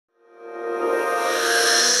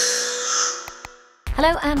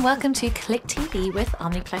Hello and welcome to Click TV with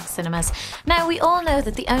Omniplex Cinemas. Now, we all know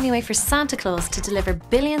that the only way for Santa Claus to deliver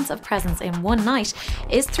billions of presents in one night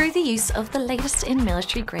is through the use of the latest in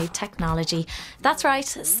military-grade technology. That's right,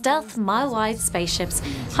 stealth mile-wide spaceships,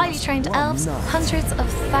 highly trained elves, hundreds of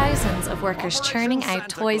thousands of workers churning out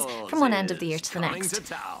toys from one end of the year to the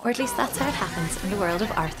next. Or at least that's how it happens in the world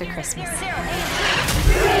of Arthur Christmas.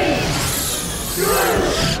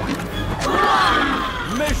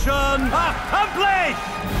 Mission accomplished!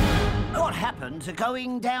 What happened to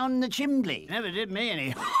going down the chimney? Never did me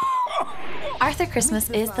any. Arthur Christmas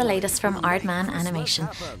is the latest from Aardman Animation,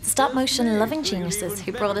 the stop-motion loving geniuses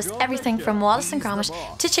who brought us everything from Wallace and Gromit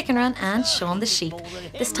to Chicken Run and Shaun the Sheep.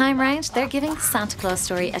 This time round, they're giving the Santa Claus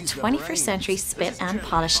story a 21st century spit and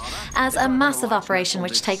polish as a massive operation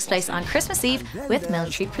which takes place on Christmas Eve with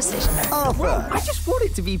military precision. Arthur, I just want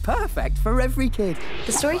it to be perfect for every kid.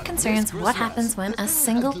 The story concerns what happens when a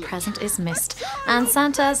single present is missed, and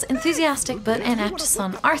Santa's enthusiastic but inept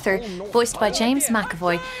son Arthur, voiced by James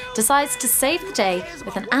McAvoy, decides to save the day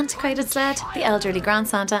with an antiquated sled, the elderly Grand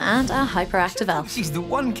Santa and a hyperactive elf. She's the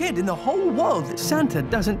one kid in the whole world that Santa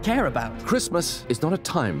doesn't care about. Christmas is not a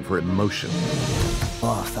time for emotion.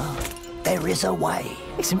 Arthur, there is a way.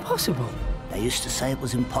 It's impossible. They used to say it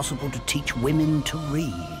was impossible to teach women to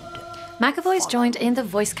read. McAvoy's joined in the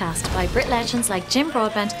voice cast by Brit legends like Jim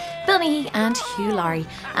Broadbent, Bill Nighy and Hugh Laurie,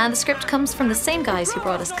 and the script comes from the same guys who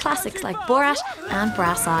brought us classics like Borat and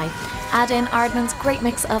Brass Eye. Add in Aardman's great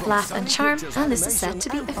mix of laugh and charm, and this is set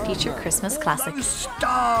to be a future Christmas classic.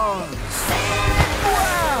 Stars!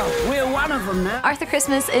 Wow, we're one of them now. Arthur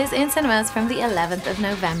Christmas is in cinemas from the 11th of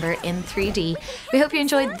November in 3D. We hope you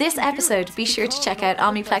enjoyed this episode. Be sure to check out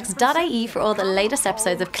omniplex.ie for all the latest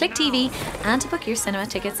episodes of Click TV and to book your cinema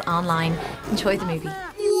tickets online. Enjoy the movie.